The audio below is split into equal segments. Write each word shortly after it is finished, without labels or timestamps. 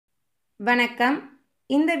வணக்கம்.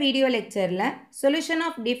 இந்த video லெக்சர்ல solution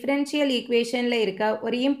of differential ஈக்குவேஷன்ல இருக்க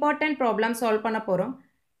ஒரு இம்பார்ட்டன்ட் ப்ராப்ளம் சால்வ் பண்ண போறோம்.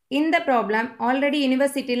 இந்த ப்ராப்ளம் ஆல்ரெடி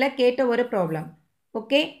யுனிவர்சிட்டியில கேட்ட ஒரு problem.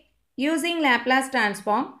 Okay, using Laplace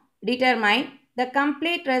transform determine the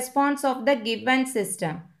complete response of the given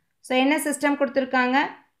system. So என்ன சிஸ்டம் கொடுத்துருக்காங்க?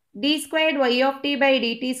 D squared Y of D by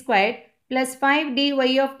DD squared plus 5dy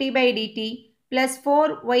of t by dt plus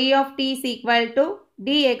 4y of t is equal to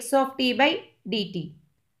dx of t by dt.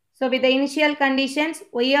 So with the initial conditions,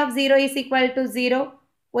 y of 0 is equal to 0,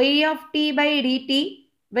 y of t by dt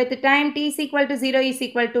with time t is equal to 0 is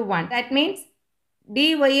equal to 1. That means dy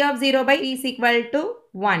of 0 by t is equal to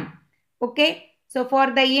 1. Okay. So for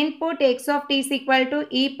the input x of t is equal to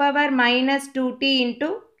e power minus 2t into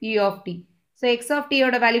u of t. So x of t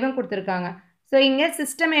ஓட வேல்யூவும் கொடுத்திருக்காங்க. So இங்க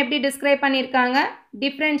system எப்படி describe பண்ணியிருக்காங்க?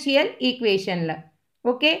 Differential ஈக்குவேஷன்ல.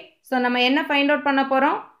 Okay, so நம்ம என்ன find out பண்ண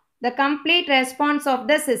போகிறோம்? The complete response of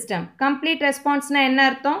the system. Complete ரெஸ்பான்ஸ்னால் என்ன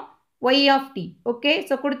அர்த்தம்? Y of D. Okay,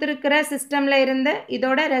 so கொடுத்துருக்கிற சிஸ்டமில் இருந்து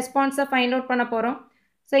இதோட ரெஸ்பான்ஸை ஃபைண்ட் அவுட் பண்ண போகிறோம்.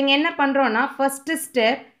 ஸோ இங்கே என்ன பண்ணுறோன்னா, first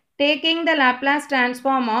step taking the Laplace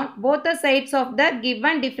transform on both the sides of the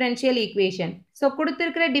given differential equation. So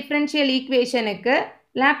கொடுத்துருக்கிற டிஃபரன்ஷியல் ஈக்குவேஷனுக்கு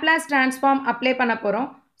லாப்லாஸ் டிரான்ஸ்ஃபார்ம் அப்ளை பண்ண போகிறோம்.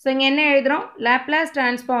 ஸோ இங்கே என்ன எழுதுகிறோம்? Laplace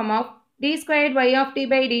transform of D squared Y of D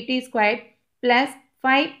by DD squared plus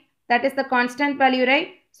 5, that is the constant value, right?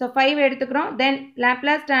 So 5 எடுத்துக்கிறோம். Then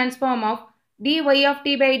Laplace transform of dy of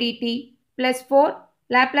t by dt plus 4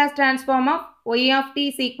 Laplace transform of y of t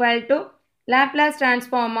is equal to Laplace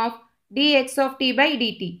transform of dx of t by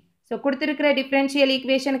dt. So கொடுத்திருக்கிற differential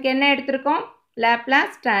equationக்கு என்ன எடுத்திருக்கோம்?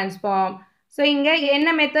 Laplace transform. So இங்க என்ன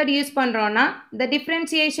method use பண்றோம்னா, the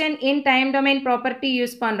differentiation in time domain property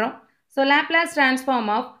use பண்றோம். So Laplace transform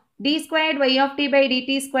of d squared y of t by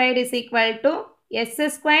dt squared is equal to s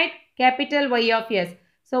squared capital Y of s.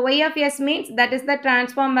 So Y of s means that is the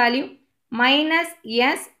transform value minus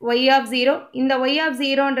s Y of 0. இந்த Y of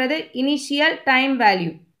 0 ன்றது initial time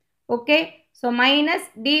value. Okay. So minus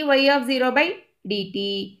dy of 0 by dt.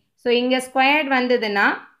 So இங்க squared வந்ததுன்னா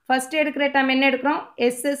first எடுக்கிற term என்ன எடுக்கிறோம்?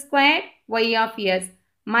 s squared Y of s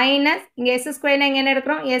minus இங்க s squared எங்க என்ன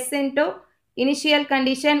எடுக்கிறோம்? s into initial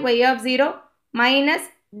condition Y of 0 minus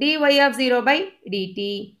dy of 0 by dt.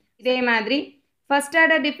 இதே மாதிரி first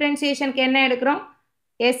order differentiation க்கு என்ன எடுக்கிறோம்?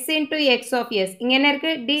 s into x of s. இங்க என்ன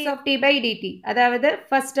இருக்கு? d of t by dt. அதாவது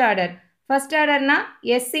first order. First orderனா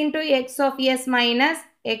s into x of s minus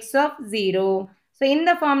x of 0. So இந்த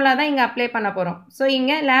formula தான் இங்க apply பண்ண போறோம். So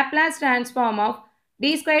இங்க Laplace transform of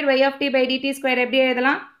d squared y of t by dt squared எப்படி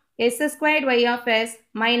எழுதலாம்? s squared y of s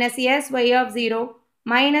minus s y of 0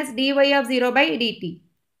 minus dy of 0 by dt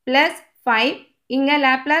plus 5. இங்க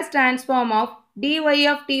Laplace transform of dy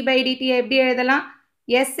of t by dt எப்படி எழுதலாம்?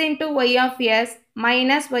 s into y of s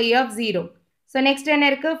minus y of 0. So next என்ன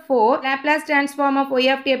இருக்கு? 4. Laplace transform of y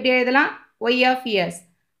of t எப்படி எழுதலாம்? y of s.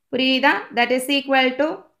 புரியுதா? That is equal to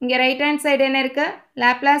இங்க right hand side என்ன இருக்கு?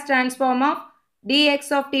 Laplace transform of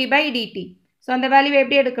dx of t by dt. So அந்த value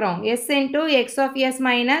எப்படி எடுக்கிறோம்? s into x of s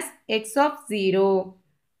minus x of 0.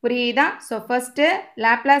 புரியுதா? So first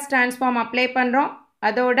Laplace transform apply பண்றோம்.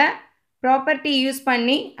 அதோட ப்ராப்பர்ட்டி யூஸ்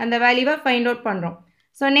பண்ணி அந்த வேல்யூவை ஃபைண்ட் அவுட் பண்ணுறோம்.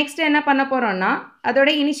 ஸோ நெக்ஸ்ட் என்ன பண்ண போகிறோம்னா, அதோட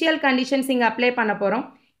இனிஷியல் கண்டிஷன்ஸ் இங்கே அப்ளை பண்ண போகிறோம்.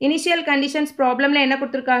 இனிஷியல் கண்டிஷன்ஸ் ப்ராப்ளமில் என்ன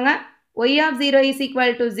கொடுத்துருக்காங்க? y of 0 is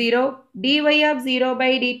equal to 0, dy of 0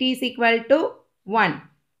 by dt is equal to 1.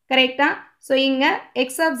 கரெக்டா? ஸோ இங்கே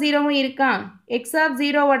x of 0வும் இருக்கா? x of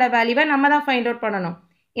 0வோட வேல்யூவை நம்ம தான் ஃபைண்ட் அவுட் பண்ணணும்.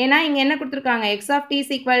 ஏன்னா இங்கே என்ன கொடுத்துருக்காங்க? x of t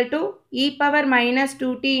is equal to e power minus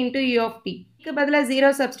 2t into u of t. இதுக்கு பதிலாக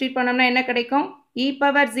 0 சப்ஸ்டியூட் பண்ணோம்னா என்ன கிடைக்கும்? e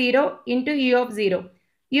power 0 into u of 0.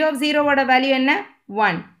 u of 0 ஓட வேல்யூ என்ன?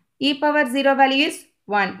 1. e power 0 value is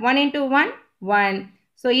 1. 1 into 1, 1.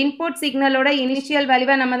 So input signal ஓட initial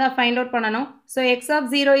value நம்ம தான் find out பண்ணணும். So x of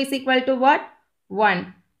 0 is equal to what? 1.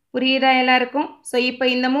 புரியுதா எல்லாருக்கும்? So இப்போ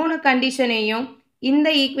இந்த மூணு கண்டிஷனையும் இந்த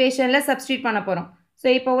ஈக்குவேஷனில் சப்ஸ்டியூட் பண்ண போகிறோம். ஸோ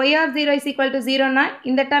இப்போ y of 0 is equal to 0னா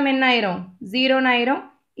இந்த டேர்ம் என்ன ஆயிரும்? 0 ஆயிரும்.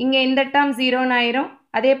 இங்கே இந்த டேர்ம் 0 ஆயிரும்.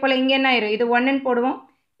 அதே போல் இங்கே என்ன ஆயிரும்? இது 1ன்னு போடுவோம்.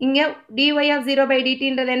 இங்கே dy of 0 by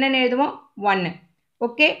dtன்றது என்னன்னு எழுதுவோம்? 1.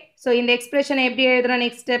 ஓகே, ஸோ இந்த எக்ஸ்பிரஷனை எப்படி எழுதுகிறோம்?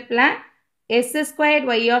 நெக்ஸ்ட் ஸ்டெப்பில் s squared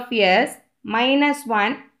y of s minus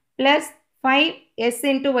 1 plus 5s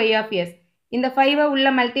into y of s. இந்த 5ஐ உள்ள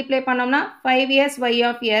மல்டிப்ளை பண்ணோம்னா 5s y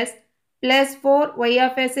of s plus 4y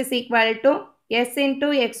of s is equal to s into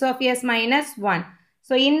x of s minus 1.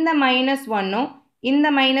 So இந்த minus 1ம் இந்த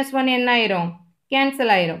minus 1 என்ன ஆயிரும்?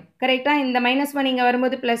 Cancel ஆயிரும். கரெக்டா? இந்த மைனஸ் 1 இங்கே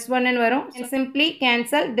வரும்போது ப்ளஸ் 1ன்னு வரும். Simply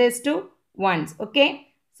cancel this two ones. Okay,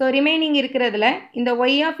 so remaining இருக்கிறதுல இந்த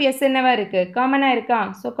y of s என்னவா இருக்குது? காமனாக இருக்கா?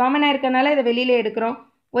 ஸோ காமனாக இருக்கனால இதை வெளியில் எடுக்கிறோம்.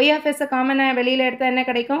 y of s காமனாக வெளியில் எடுத்தால் என்ன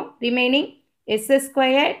கிடைக்கும்? Remaining s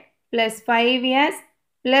squared plus 5s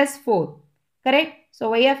plus 4. Correct? So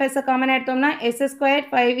y of s common எடுத்தோம்னா s squared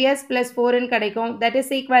 5s plus 4 ன்னு கிடைக்கும். That is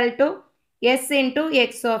equal to s into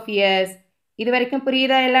x of s. இது வரைக்கும்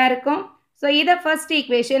புரியுதா எல்லாருக்கும்? So இதை first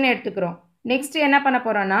equation எடுத்துக்கிறோம். Next என்ன பண்ண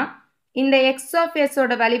போறோம்னா இந்த x of s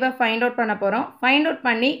ஓட வேல்யூவை find out பண்ண போறோம். Find out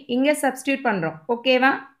பண்ணி இங்க substitute பண்றோம்.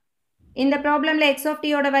 ஓகேவா? இந்த ப்ராப்ளம்ல x of t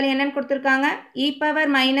ஓட வேல்யூ என்னன்னு கொடுத்திருக்காங்க? e power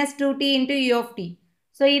minus 2t into u of t.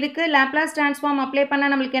 So இதுக்கு Laplace transform apply பண்ணா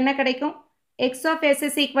நமக்கு என்ன கிடைக்கும்? x of s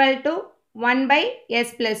is equal to 1 by s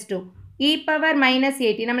plus 2. e power minus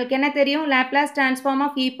 80. நமக்கு என்ன தெரியும்? Laplace transform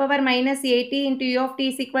of e power minus 80 into u of t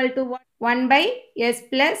is equal to 1 by s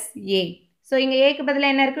plus a. So இங்க a க்கு பதிலா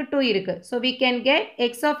என்ன இருக்கு? 2 இருக்கு. So we can get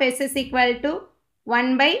x of s is equal to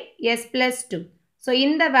 1 by s plus 2. So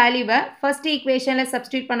இந்த வேல்யூவை first equationல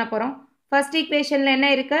substitute பண்ண போறோம். First equationல என்ன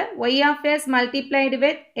இருக்கு? y of s multiplied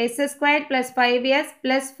with s squared plus 5s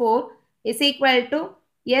plus 4 is equal to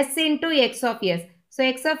s into x of s. So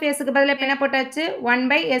x of s க்கு பதிலா என்ன போட்டாச்சு? 1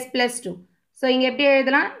 by s plus 2. So இங்க எப்படி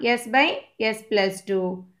எழுதலாம்? s by s plus 2.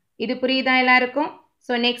 இது புரியுதா எல்லாருக்கும்?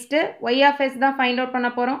 So next y of s தான் find out பண்ண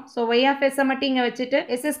போறோம். So y of s மட்டும் இங்க வச்சுட்டு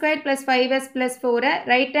s squared plus 5s plus 4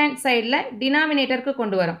 right hand sideல denominatorக்கு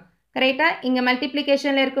கொண்டு வரோம். கரெக்டா? இங்க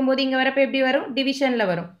multiplicationல இருக்கும்போது இங்க வரப்ப எப்படி வரும்? divisionல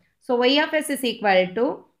வரும். So y of s is equal to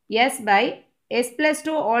s by s plus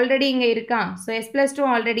 2 already இங்க இருக்கா? So s plus 2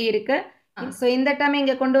 already இருக்கு. So இந்த term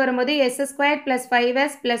இங்க கொண்டு வரும்போது s squared plus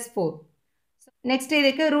 5s plus 4. Next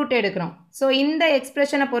இதுக்கு root எடுக்கிறோம். So இந்த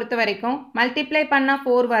expression பொறுத்த வரைக்கும் multiply பண்ணா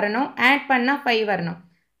 4 வரணும், add பண்ணா 5 வரணும்.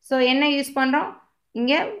 So என்ன யூஸ் பண்றோம்?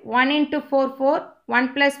 இங்க 1 into 4 4, 1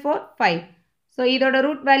 plus 4 5. So இதோட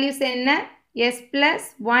root values என்ன? s plus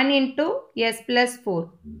 1 into s plus 4.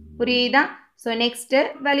 புரியுதா? So next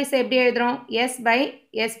values எப்படி எழுதுறோம்? s by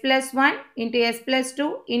s plus 1 into s plus 2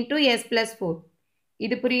 into s plus 4.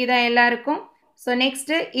 இது புரியுதா எல்லாருக்கும்? So next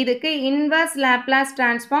இதுக்கு inverse Laplace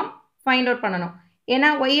transform find out பண்ணணும். ஏன்னா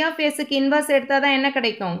y of s க்கு inverse எடுத்தாதான் என்ன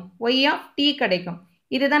கிடைக்கும்? y of t கிடைக்கும்.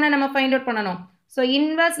 இதுதானே நம்ம find out பண்ணணும். So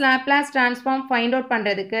inverse Laplace transform find out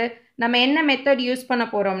பண்றதுக்கு நம்ம என்ன method யூஸ் பண்ண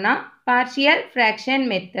போறோம்னா partial fraction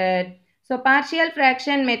method. So partial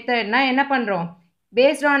fraction methodனா என்ன பண்றோம்?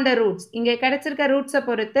 Based on the roots. இங்க கிடைச்சிருக்க roots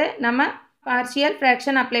பொறுத்து நம்ம partial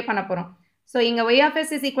fraction apply பண்ண போறோம். So இங்க y of s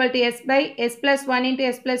is equal to s by s plus 1 into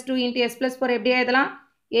s plus 2 into s plus 4 எப்படி எழுதலாம்?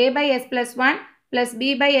 a by s plus 1 plus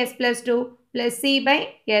b by s plus 2 plus c by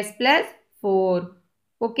s plus 4.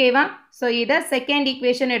 ஓகேவா? So இத second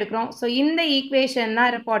equation எடுக்கிறோம். So இந்த equation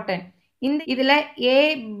தான் important. இதுல a,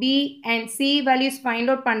 b and c values find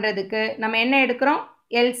out பண்றதுக்கு நம்ம என்ன எடுக்கிறோம்?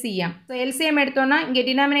 LCM. So LCM எடுத்தோம்னா இங்க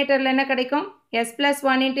denominatorல என்ன கிடைக்கும்? s plus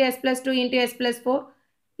 1 into s plus 2 into s plus 4.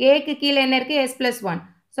 a க்கு கீழ என்ன இருக்கு? s plus 1.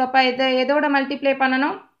 So அப்ப இதை எதோட மல்டிப்ளை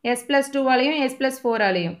பண்ணணும்? s plus 2 ஆலையும் s plus 4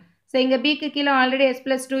 ஆலையும். So இங்க b க்கு கீழ already s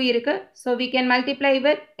plus 2 இருக்கு. So we can multiply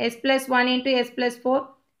with s plus 1 into s plus 4.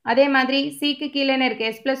 அதே மாதிரி c க்கு கீழ என்ன இருக்கு?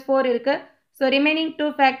 s plus 4 இருக்கு. So remaining 2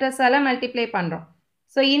 factors ஆல மல்டிப்ளை பண்றோம்.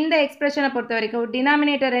 So இந்த எக்ஸ்பிரஷனை பொறுத்த வரைக்கும்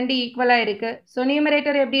டினாமினேட்டர் ரெண்டு ஈக்குவலா இருக்கு. So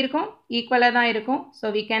numerator எப்படி இருக்கும்? ஈக்குவலா தான் இருக்கும். So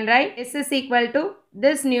we can write s is equal to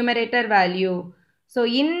this numerator value. So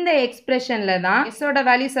இந்த எக்ஸ்பிரஷன்ல தான் s ஓட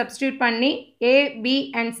வேல்யூ சப்ஸ்டிட்யூட் பண்ணி a, b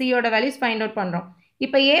and c ஓட வேல்யூஸ் ஃபைண்ட் அவுட் பண்றோம்.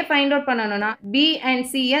 இப்போ a ஃபைண்ட் அவுட் பண்ணனும்னா b and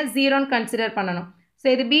c ய 0 ன்னு கன்சிடர் பண்ணனும். So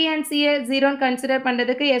இது b and c ய 0 ன்னு கன்சிடர்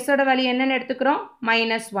பண்றதுக்கு s ஓட வேல்யூ என்னன்னு எடுத்துக்கிறோம்?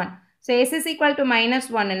 -1. So s is equal to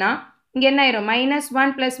 -1 னா இங்க என்ன ஆயிரும்? -1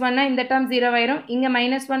 plus 1 னா இந்த டேர்ம் 0 ஆயிரும். இங்க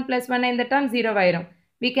 -1 plus 1 னா இந்த டேர்ம் 0 ஆயிரும்.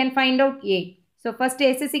 We can find out a. So first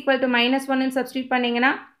s is equal to -1 ன்னு சப்ஸ்டிட்யூட்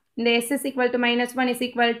பண்ணீங்கனா இந்த s is equal to -1 is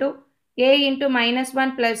equal to a into -1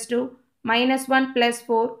 plus 2 -1 plus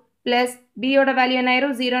 4 plus b ஓட வேல்யூ என்ன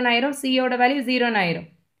ஆயிரும்? 0 ஆயிரும். c ஓட வேல்யூ 0 ஆயிரும்.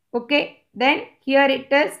 Okay, then here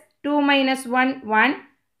it is 2 minus 1 1,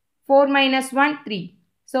 4 minus 1 3.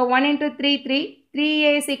 So 1 into 3 3,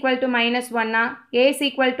 3a is equal to -1 na a is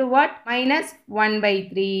equal to what? -1 by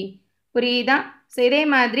 3. புரியுதா? So இதே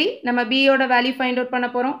மாதிரி நம்ம b ஓட வேல்யூ ஃபைண்ட் அவுட் பண்ண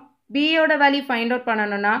போறோம். b ஓட வேல்யூ ஃபைண்ட் அவுட்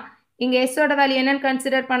பண்ணனும்னா இங்க s ஓட வேல்யூ என்னன்னு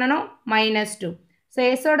கன்சிடர் பண்ணனும்? -2. So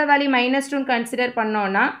s ஓட வேல்யூ -2 ன்னு கன்சிடர்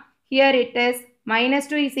பண்ணோம்னா here it is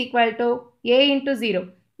 -2 is equal to a into 0.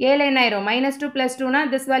 a ல என்ன ஆயிரும்? -2 plus 2 னா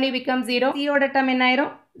this value becomes 0. c ஓட டேர்ம் என்ன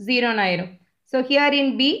ஆயிரும்? 0 ஆயிரும். So here in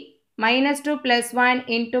b -2 plus 1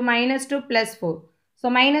 into -2 plus 4. So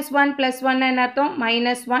 -1 plus 1 என்ன அர்த்தம்?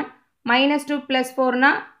 -1. -2 plus 4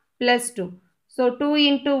 னா +2. So 2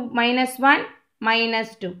 into -1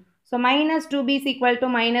 -2. So -2b is equal to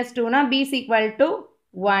 -2 னா b is equal to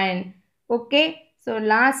 1. Okay. So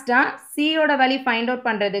last c ஓட வேல்யூ ஃபைண்ட் அவுட்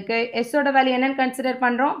பண்றதுக்கு s ஓட வேல்யூ என்னன்னு கன்சிடர்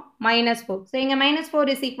பண்றோம்? -4. So இங்க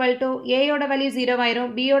 -4 is equal to a ஓட வேல்யூ 0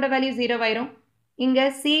 ஆயிரும், b ஓட வேல்யூ 0 ஆயிரும். இங்க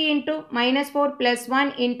c into minus 4 plus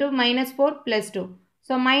 1 into minus 4 plus 2.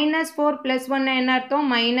 So minus 4 plus 1 என்ன அர்த்தம்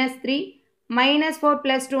minus 3, minus 4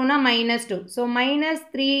 plus 2 na minus 2. So minus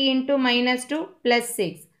 3 into minus 2 plus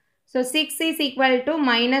 6. So 6 is equal to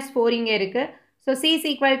minus 4 இங்க இருக்கு. So c is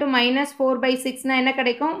equal to minus 4 by 6 na என்ன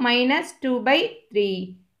கிடைக்கும் minus 2 by 3.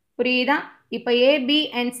 புரியுதா? இப்போ a, b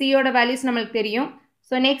and c ஓட values நம்மளுக்கு தெரியும்.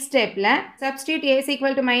 So next stepல substitute a is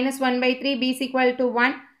equal to minus 1 by 3, b is equal to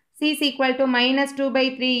 1, c is equal to minus 2 by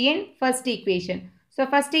 3 in first equation. So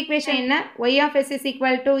first equation என்ன? Y of s is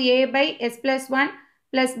equal to a by s plus 1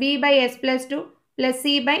 plus b by s plus 2 plus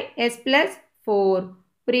c by s plus 4.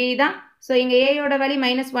 புரியுதா? So இங்க a ஓட value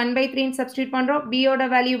minus 1 by 3 substitute பண்றோம், b ஓட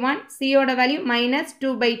value 1, c ஓட value minus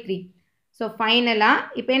 2 by 3. So finally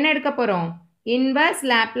இப்போ என்ன எடுக்க போறோம்? Inverse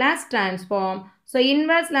Laplace transform. So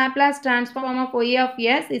inverse Laplace transform of y of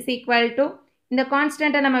s is equal to இந்த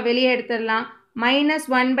constant நம்ம வெளியே எடுத்துடலாம் minus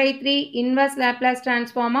 1 by 3 inverse Laplace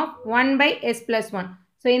transform of 1 by s plus 1.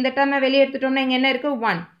 So இந்த term வெளியே எடுத்துட்டோம்னா இங்க என்ன இருக்கு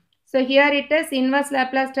 1. So here it is inverse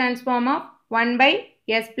Laplace transform of 1 by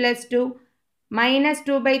s plus 2 minus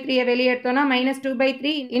 2 by 3 வெளியே எடுத்தோம்னா minus 2 by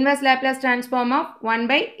 3 inverse Laplace transform of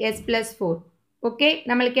 1 by s plus 4. Okay,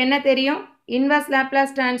 நம்மளுக்கு என்ன தெரியும்? Inverse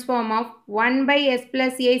Laplace transform of 1 by s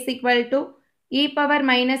plus a is equal to e power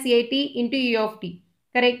minus at into u of t.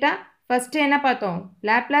 Correct? First என்ன பார்த்தோம்?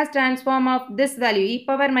 Laplace transform of this value e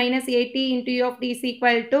power minus at into u of t is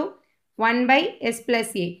equal to 1 by s plus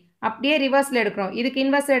a. அப்படியே ரிவர்ஸில் எடுக்கிறோம். இதுக்கு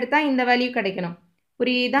inverse எடுத்தால் இந்த value கிடைக்கணும்.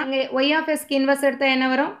 புரியுதா? இங்கே y of s க்கு இன்வர்ஸ் எடுத்தால் என்ன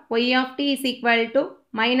வரும்? y of t is equal to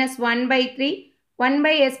minus 1 by 3 1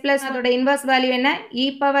 by s plus அதோட இன்வர்ஸ் வேல்யூ என்ன? e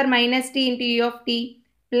power minus t into u of t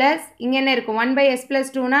plus இங்கே என்ன இருக்கும்? 1 by s plus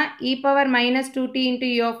 2 னா e power minus 2t into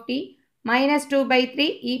u of t minus 2 by 3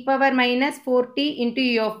 e power minus 4t into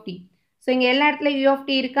u of t. So இங்கே எல்லா இடத்துல u of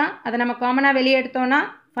t இருக்கா? அதை நம்ம காமனாக வெளியே எடுத்தோம்னா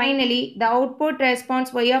finally the output response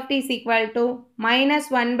y of t is equal to minus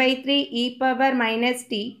 1 by 3 e power minus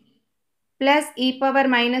t plus e power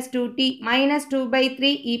minus 2t minus 2 by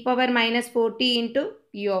 3 e power minus 4t into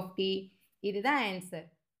u of t. இதுதான் answer.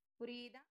 புரியுதா?